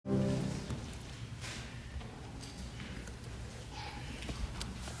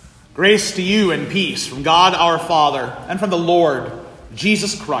Grace to you and peace from God our Father and from the Lord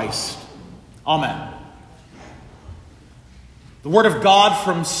Jesus Christ. Amen. The word of God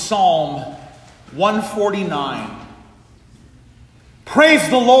from Psalm 149. Praise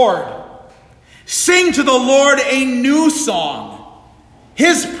the Lord. Sing to the Lord a new song.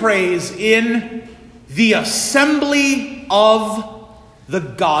 His praise in the assembly of the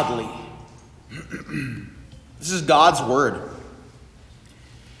godly. This is God's word.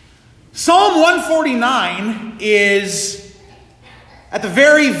 Psalm 149 is at the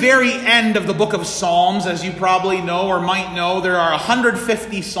very, very end of the book of Psalms. As you probably know or might know, there are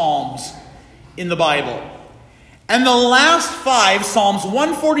 150 Psalms in the Bible. And the last 5, Psalms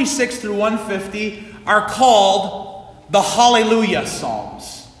 146 through 150, are called the Hallelujah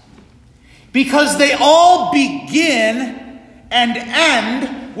Psalms. Because they all begin and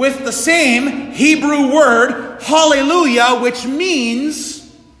end with the same Hebrew word, hallelujah, which means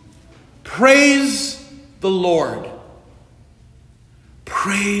praise the Lord.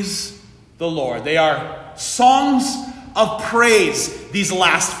 Praise the Lord. They are songs of praise, these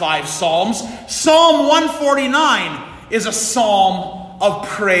last 5 Psalms. Psalm 149 is a psalm of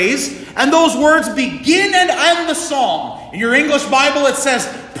praise, and those words begin and end the psalm. In your English Bible, it says,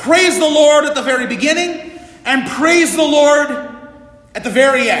 praise the Lord at the very beginning, and praise the Lord at the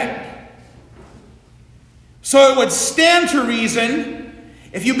very end. So it would stand to reason,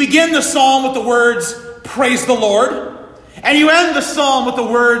 if you begin the psalm with the words, praise the Lord, and you end the psalm with the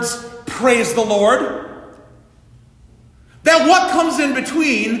words, praise the Lord, that what comes in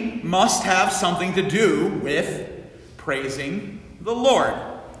between must have something to do with praising the Lord,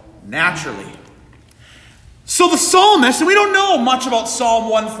 naturally. So the psalmist, and we don't know much about Psalm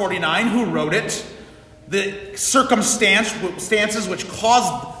 149, who wrote it, the circumstances which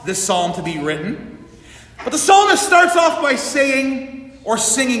caused this psalm to be written. But the psalmist starts off by saying, or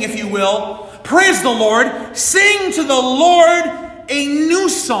singing, if you will, praise the Lord, sing to the Lord a new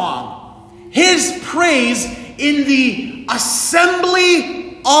song, his praise in the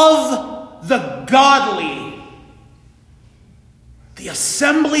assembly of the godly. The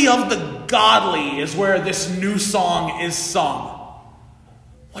assembly of the godly is where this new song is sung.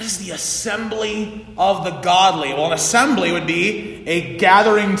 What is the assembly of the godly? Well, an assembly would be a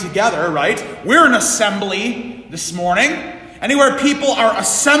gathering together, right? We're an assembly this morning. Anywhere people are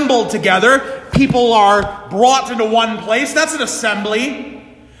assembled together, people are brought into one place, that's an assembly.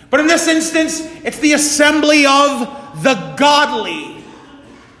 But in this instance, it's the assembly of the godly.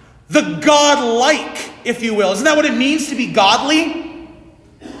 The godlike, if you will. Isn't that what it means to be godly?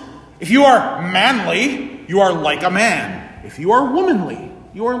 If you are manly, you are like a man. If you are womanly,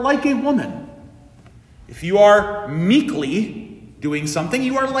 you are like a woman. If you are meekly doing something,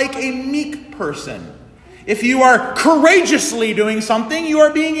 you are like a meek person. If you are courageously doing something, you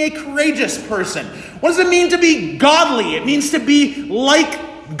are being a courageous person. What does it mean to be godly? It means to be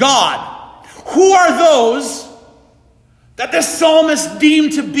like God. Who are those that this psalmist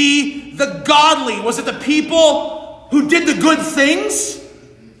deemed to be the godly? Was it the people who did the good things?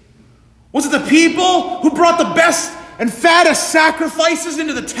 Was it the people who brought the best and fattest sacrifices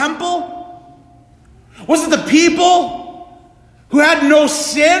into the temple? Was it the people who had no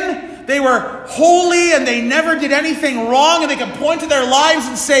sin? They were holy and they never did anything wrong, and they could point to their lives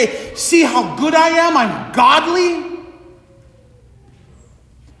and say, see how good I am, I'm godly?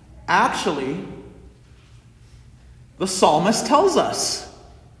 Actually, the psalmist tells us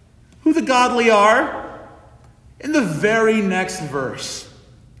who the godly are in the very next verse.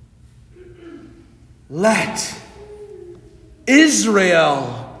 Let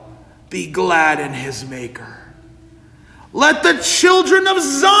Israel be glad in his Maker. Let the children of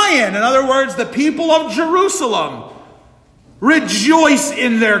Zion, in other words, the people of Jerusalem, rejoice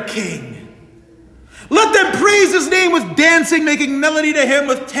in their King. Let them praise his name with dancing, making melody to him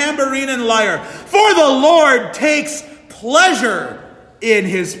with tambourine and lyre. For the Lord takes pleasure in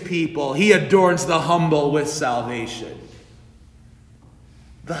his people. He adorns the humble with salvation.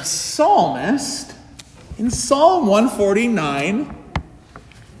 The psalmist in Psalm 149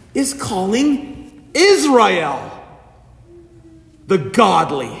 is calling Israel the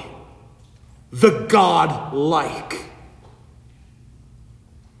godly, the godlike.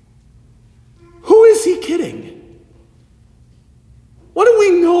 Who is he kidding? What do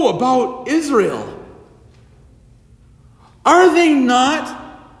we know about Israel? Are they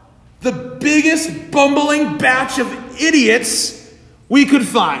not the biggest bumbling batch of idiots we could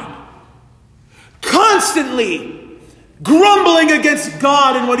find? Constantly grumbling against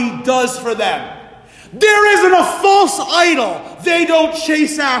God and what he does for them. There isn't a false idol they don't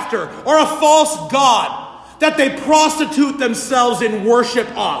chase after, or a false god that they prostitute themselves in worship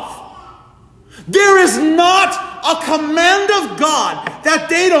of. There is not a command of God that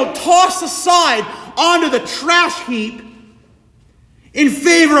they don't toss aside onto the trash heap in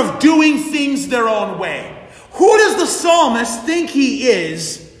favor of doing things their own way. Who does the psalmist think he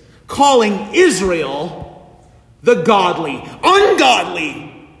is, calling Israel the godly?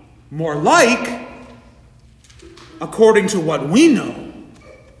 Ungodly, more like, according to what we know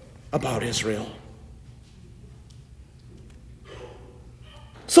about Israel.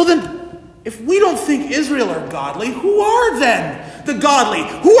 So then, if we don't think Israel are godly, who are then the godly?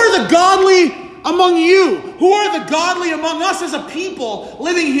 Who are the godly among you? Who are the godly among us as a people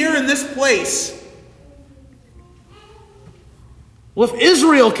living here in this place? Well, if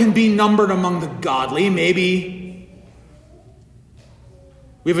Israel can be numbered among the godly, maybe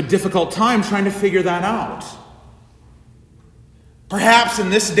we have a difficult time trying to figure that out. Perhaps in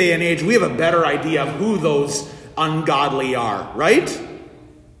this day and age, we have a better idea of who those ungodly are, right?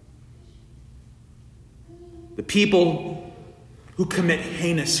 The people who commit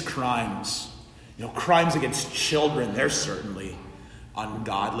heinous crimes, crimes against children, they're certainly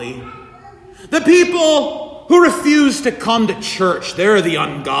ungodly. The people who refuse to come to church, they're the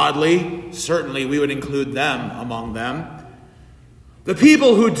ungodly. Certainly we would include them among them. The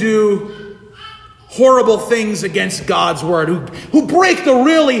people who do horrible things against God's word, who break the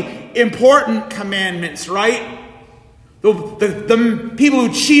really important commandments, right? The people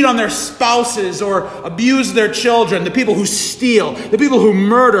who cheat on their spouses or abuse their children, the people who steal, the people who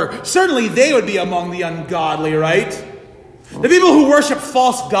murder, certainly they would be among the ungodly, right? The people who worship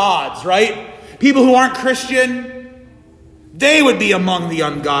false gods, right? People who aren't Christian, they would be among the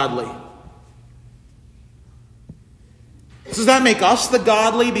ungodly. Does that make us the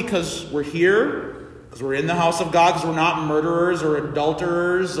godly because we're here? Because we're in the house of God? Because we're not murderers or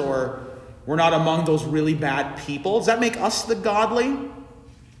adulterers or we're not among those really bad people? Does that make us the godly?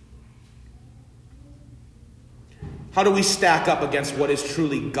 How do we stack up against what is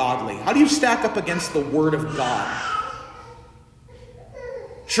truly godly? How do you stack up against the Word of God?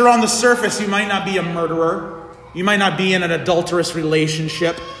 Sure, on the surface, you might not be a murderer. You might not be in an adulterous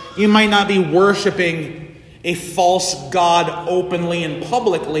relationship. You might not be worshiping a false god openly and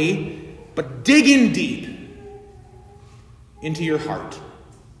publicly. But dig in deep into your heart.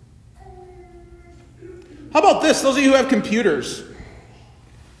 How about this? Those of you who have computers.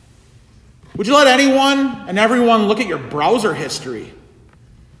 Would you let anyone and everyone look at your browser history?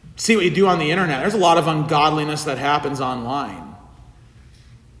 See what you do on the internet. There's a lot of ungodliness that happens online.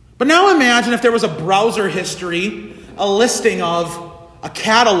 But now imagine if there was a browser history, a listing of a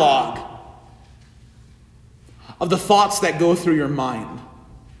catalog of the thoughts that go through your mind.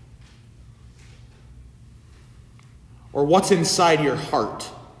 Or what's inside your heart.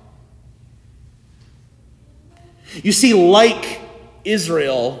 You see, like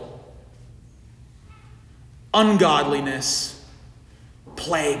Israel, ungodliness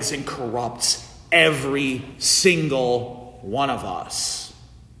plagues and corrupts every single one of us.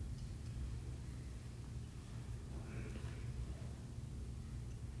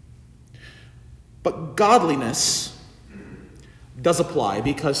 But godliness does apply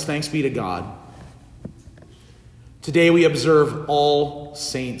because, thanks be to God, today we observe All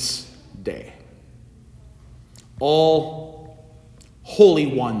Saints' Day. All Holy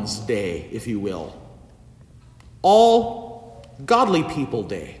Ones' Day, if you will. All Godly People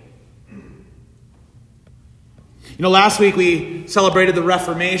Day. Last week we celebrated the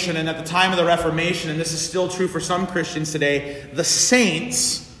Reformation, and at the time of the Reformation, and this is still true for some Christians today, the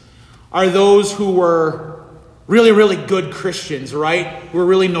saints are those who were really, really good Christians, right? Who were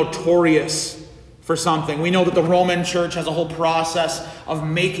really notorious for something. We know that the Roman Church has a whole process of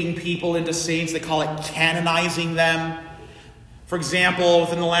making people into saints. They call it canonizing them. For example,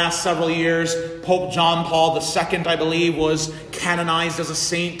 within the last several years, Pope John Paul II, I believe, was canonized as a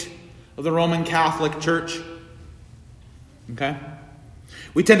saint of the Roman Catholic Church. Okay?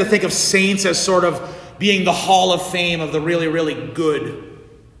 We tend to think of saints as sort of being the hall of fame of the really, really good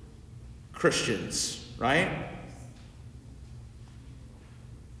Christians, right?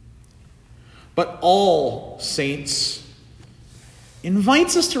 But All Saints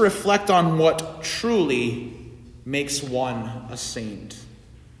invites us to reflect on what truly makes one a saint.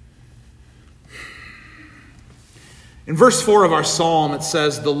 In verse 4 of our psalm, it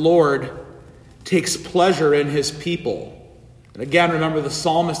says, "The Lord takes pleasure in his people." And again, remember, the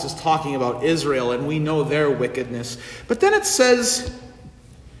psalmist is talking about Israel, and we know their wickedness. But then it says,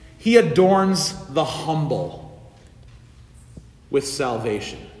 he adorns the humble with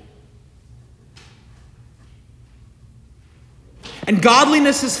salvation. And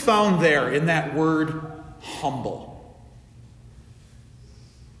godliness is found there in that word humble.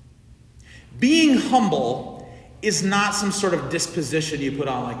 Being humble is not some sort of disposition you put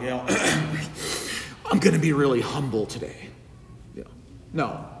on, like, I'm going to be really humble today.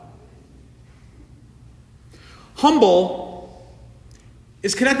 No. Humble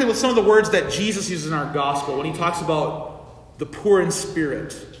is connected with some of the words that Jesus uses in our gospel when he talks about the poor in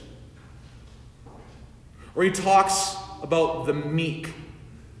spirit, or he talks about the meek.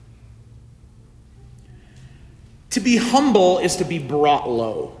 To be humble is to be brought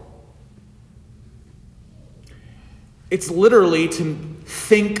low. It's literally to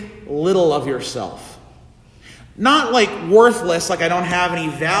think little of yourself. Not like worthless, like I don't have any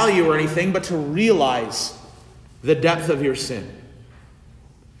value or anything, but to realize the depth of your sin,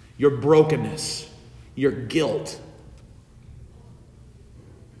 your brokenness, your guilt.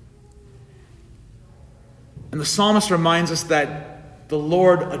 And the psalmist reminds us that the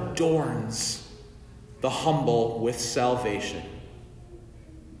Lord adorns the humble with salvation.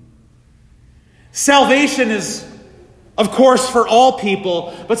 Salvation is, of course, for all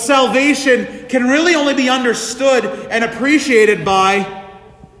people, but salvation can really only be understood and appreciated by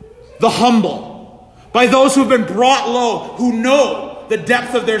the humble, by those who've been brought low, who know the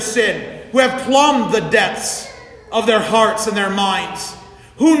depth of their sin, who have plumbed the depths of their hearts and their minds,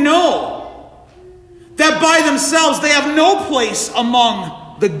 who know that by themselves they have no place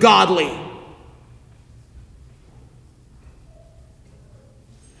among the godly.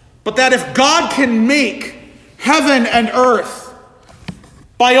 But that if God can make heaven and earth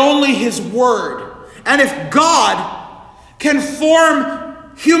by only his word, and if God can form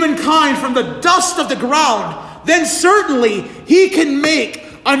humankind from the dust of the ground, then certainly he can make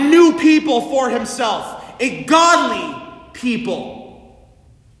a new people for himself, a godly people,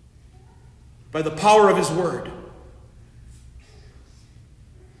 by the power of his word,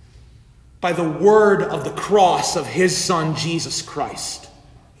 by the word of the cross of his Son, Jesus Christ.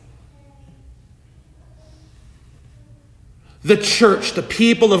 The church, the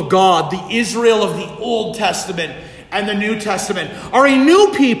people of God, the Israel of the Old Testament and the New Testament, are a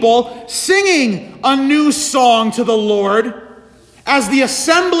new people singing a new song to the Lord as the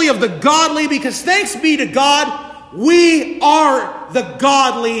assembly of the godly, because thanks be to God, we are the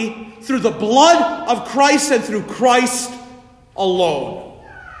godly through the blood of Christ and through Christ alone.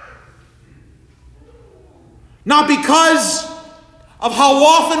 Not because of how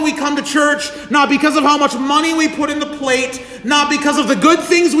often we come to church, not because of how much money we put in the plate, not because of the good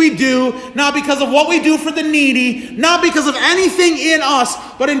things we do, not because of what we do for the needy, not because of anything in us,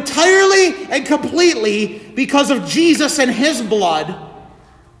 but entirely and completely because of Jesus and his blood,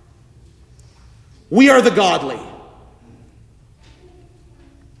 we are the godly.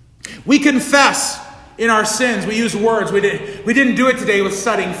 We confess in our sins. We use words. We didn't do it today with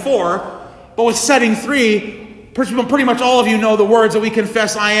setting 4, but with setting 3, pretty much all of you know the words that we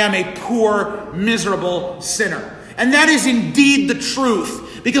confess. I am a poor, miserable sinner. And that is indeed the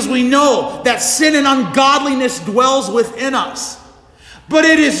truth, because we know that sin and ungodliness dwells within us. But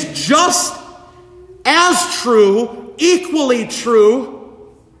it is just as true, equally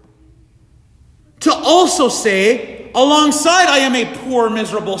true, to also say, alongside I am a poor,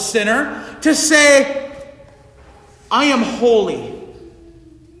 miserable sinner, to say, I am holy.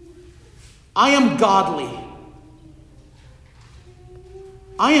 I am godly.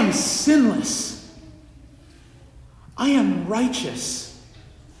 I am sinless. I am righteous.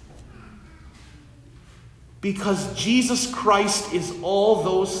 Because Jesus Christ is all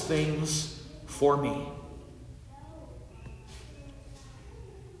those things for me.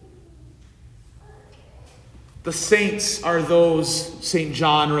 The saints are those, St.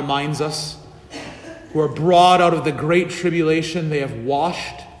 John reminds us, who are brought out of the great tribulation. They have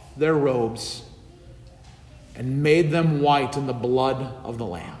washed their robes and made them white in the blood of the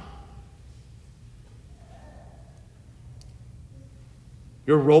Lamb.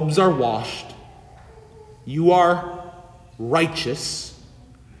 Your robes are washed. You are righteous.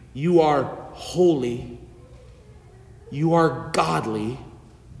 You are holy. You are godly.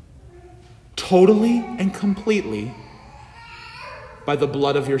 Totally and completely by the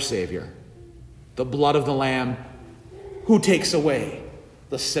blood of your Savior, the blood of the Lamb who takes away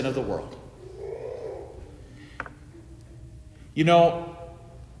the sin of the world. You know,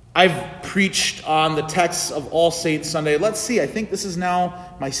 I've preached on the texts of All Saints Sunday. Let's see, I think this is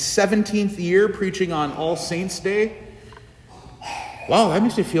now my 17th year preaching on All Saints Day. Wow, that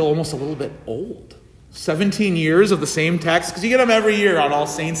makes me feel almost a little bit old. 17 years of the same text, because you get them every year on All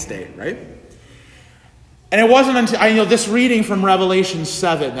Saints Day, right? And it wasn't until, this reading from Revelation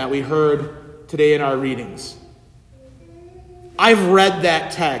 7 that we heard today in our readings. I've read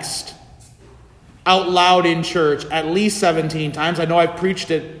that text out loud in church at least 17 times. I know I've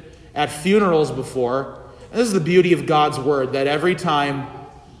preached it at funerals before. And this is the beauty of God's word, that every time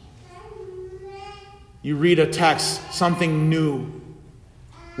you read a text, something new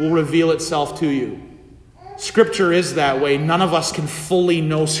will reveal itself to you. Scripture is that way. None of us can fully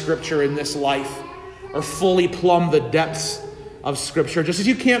know Scripture in this life or fully plumb the depths of Scripture. Just as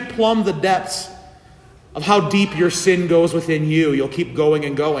you can't plumb the depths of how deep your sin goes within you, you'll keep going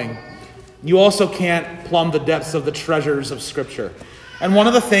and going. You also can't plumb the depths of the treasures of Scripture. And one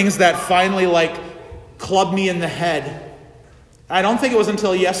of the things that finally clubbed me in the head, I don't think it was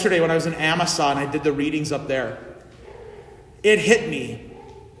until yesterday when I was in Amasa and I did the readings up there, it hit me.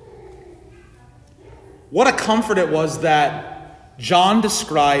 What a comfort it was that John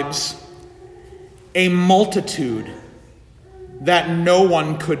describes a multitude that no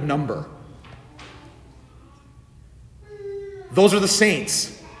one could number. Those are the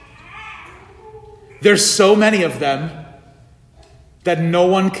saints. There's so many of them that no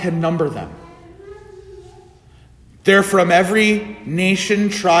one can number them. They're from every nation,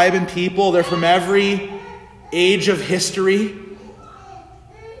 tribe, and people. They're from every age of history.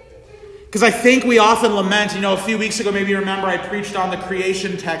 Because I think we often lament, a few weeks ago, maybe you remember, I preached on the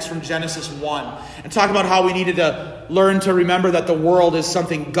creation text from Genesis 1 and talked about how we needed to learn to remember that the world is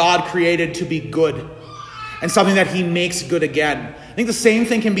something God created to be good and something that he makes good again. I think the same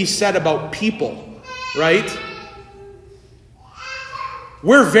thing can be said about people, right?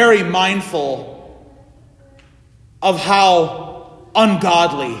 We're very mindful of how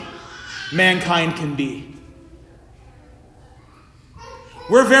ungodly mankind can be.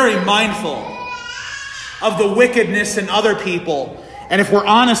 We're very mindful of the wickedness in other people. And if we're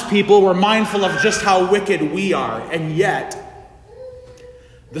honest people, we're mindful of just how wicked we are. And yet,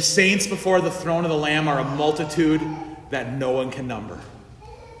 the saints before the throne of the Lamb are a multitude that no one can number.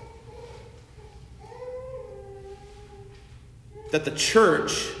 That the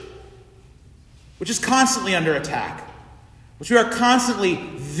church, which is constantly under attack, which we are constantly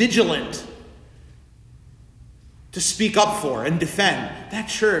vigilant to speak up for and defend, that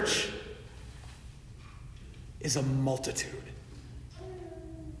church is a multitude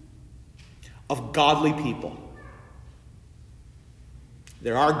of godly people.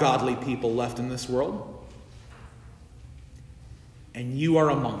 There are godly people left in this world, and you are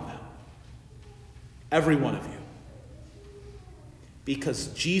among them. Every one of you. Because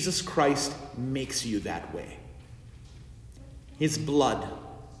Jesus Christ makes you that way. His blood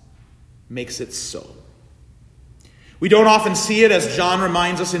makes it so. We don't often see it, as John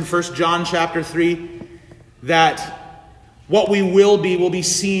reminds us in 1 John chapter 3, that what we will be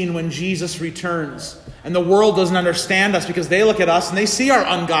seen when Jesus returns. And the world doesn't understand us because they look at us and they see our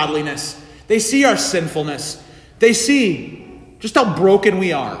ungodliness. They see our sinfulness. They see just how broken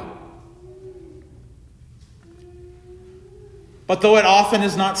we are. But though it often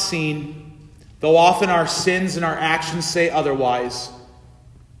is not seen, though often our sins and our actions say otherwise,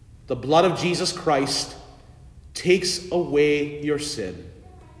 the blood of Jesus Christ takes away your sin.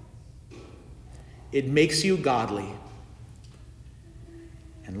 It makes you godly.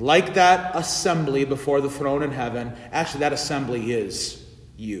 And like that assembly before the throne in heaven, actually that assembly is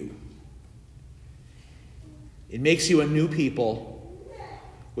you. It makes you a new people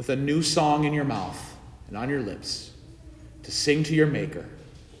with a new song in your mouth and on your lips to sing to your Maker.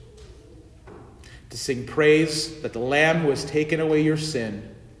 To sing praise that the Lamb who has taken away your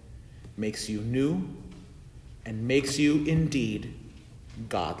sin makes you new and makes you indeed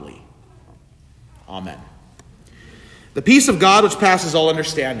godly. Amen. The peace of God which passes all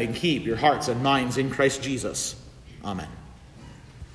understanding, keep your hearts and minds in Christ Jesus. Amen.